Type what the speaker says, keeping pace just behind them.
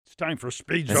Time for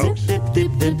speed jokes.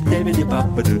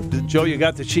 Joe, you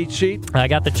got the cheat sheet? I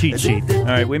got the cheat sheet. All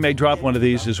right, we may drop one of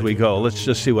these as we go. Let's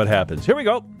just see what happens. Here we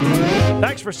go.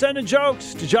 Thanks for sending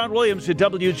jokes to John Williams at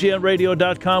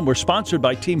WGNradio.com. We're sponsored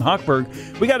by Team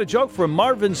Hochberg. We got a joke from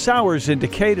Marvin Sowers in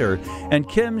Decatur. And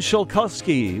Kim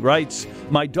Shilkowski writes,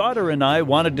 my daughter and I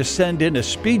wanted to send in a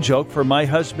speed joke for my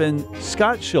husband,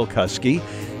 Scott Shilkowski.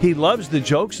 He loves the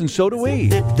jokes, and so do we.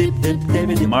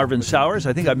 Marvin Sowers,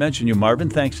 I think I mentioned you, Marvin.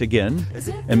 Thanks again.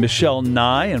 And Michelle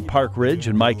Nye in Park Ridge,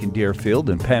 and Mike in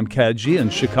Deerfield, and Pam Kadji in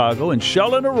Chicago, and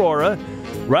Shell in Aurora.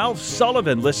 Ralph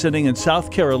Sullivan, listening in South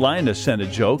Carolina, sent a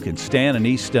joke, and Stan in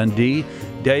East Dundee.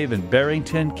 Dave in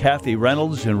Barrington, Kathy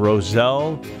Reynolds in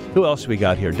Roselle. Who else we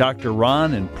got here? Dr.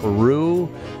 Ron in Peru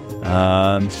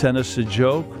sent us a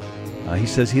joke. He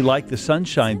says he liked the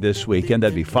sunshine this weekend.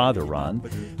 That'd be Father Ron.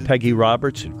 Peggy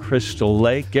Roberts in Crystal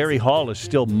Lake. Gary Hall is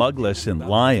still mugless in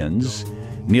Lyons.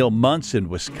 Neil Muntz in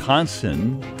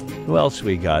Wisconsin. Who else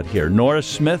we got here? Nora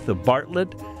Smith of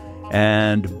Bartlett.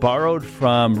 And borrowed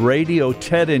from Radio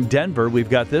Ted in Denver, we've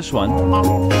got this one.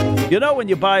 You know when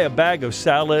you buy a bag of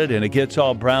salad and it gets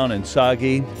all brown and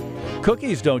soggy?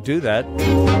 Cookies don't do that.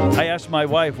 I asked my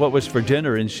wife what was for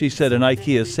dinner, and she said an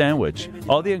IKEA sandwich.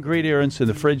 All the ingredients in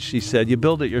the fridge, she said, you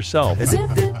build it yourself.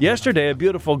 Yesterday, a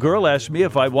beautiful girl asked me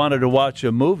if I wanted to watch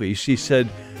a movie. She said,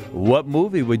 what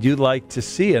movie would you like to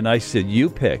see? And I said, you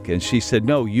pick. And she said,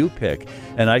 no, you pick.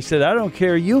 And I said, I don't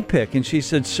care, you pick. And she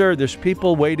said, sir, there's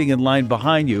people waiting in line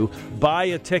behind you. Buy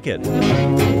a ticket.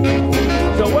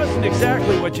 So it wasn't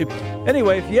exactly what you...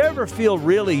 Anyway, if you ever feel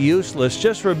really useless,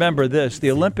 just remember this. The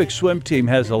Olympic swim team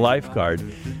has a lifeguard.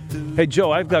 Hey,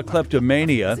 Joe, I've got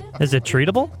kleptomania. Is it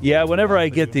treatable? Yeah, whenever I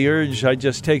get the urge, I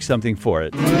just take something for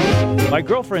it. My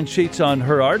girlfriend cheats on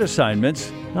her art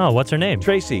assignments. Oh, what's her name?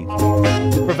 Tracy.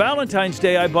 For Valentine's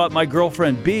Day, I bought my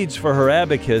girlfriend beads for her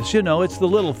abacus. You know, it's the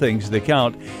little things that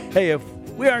count. Hey, if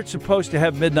we aren't supposed to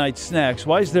have midnight snacks,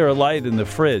 why is there a light in the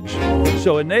fridge?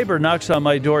 So a neighbor knocks on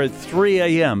my door at 3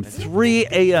 a.m. 3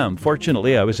 a.m.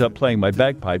 Fortunately, I was up playing my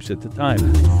bagpipes at the time.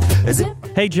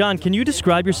 Hey, John, can you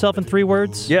describe yourself in 3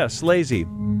 words? Yes, lazy.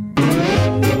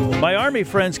 My Army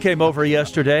friends came over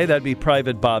yesterday. That'd be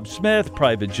Private Bob Smith,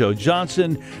 Private Joe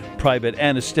Johnson, Private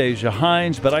Anastasia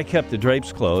Hines, but I kept the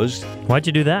drapes closed. Why'd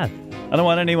you do that? I don't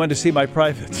want anyone to see my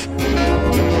privates.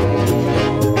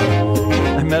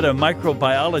 I met a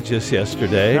microbiologist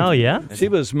yesterday. Oh, yeah? She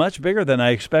was much bigger than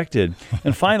I expected.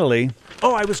 And finally,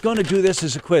 I was going to do this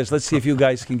as a quiz. Let's see if you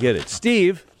guys can get it.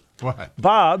 Steve. What?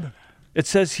 Bob, it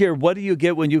says here, what do you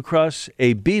get when you cross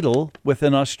a beetle with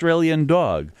an Australian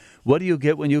dog? What do you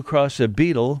get when you cross a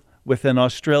beetle with an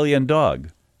Australian dog?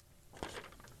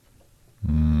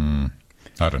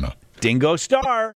 I don't know. Dingo star.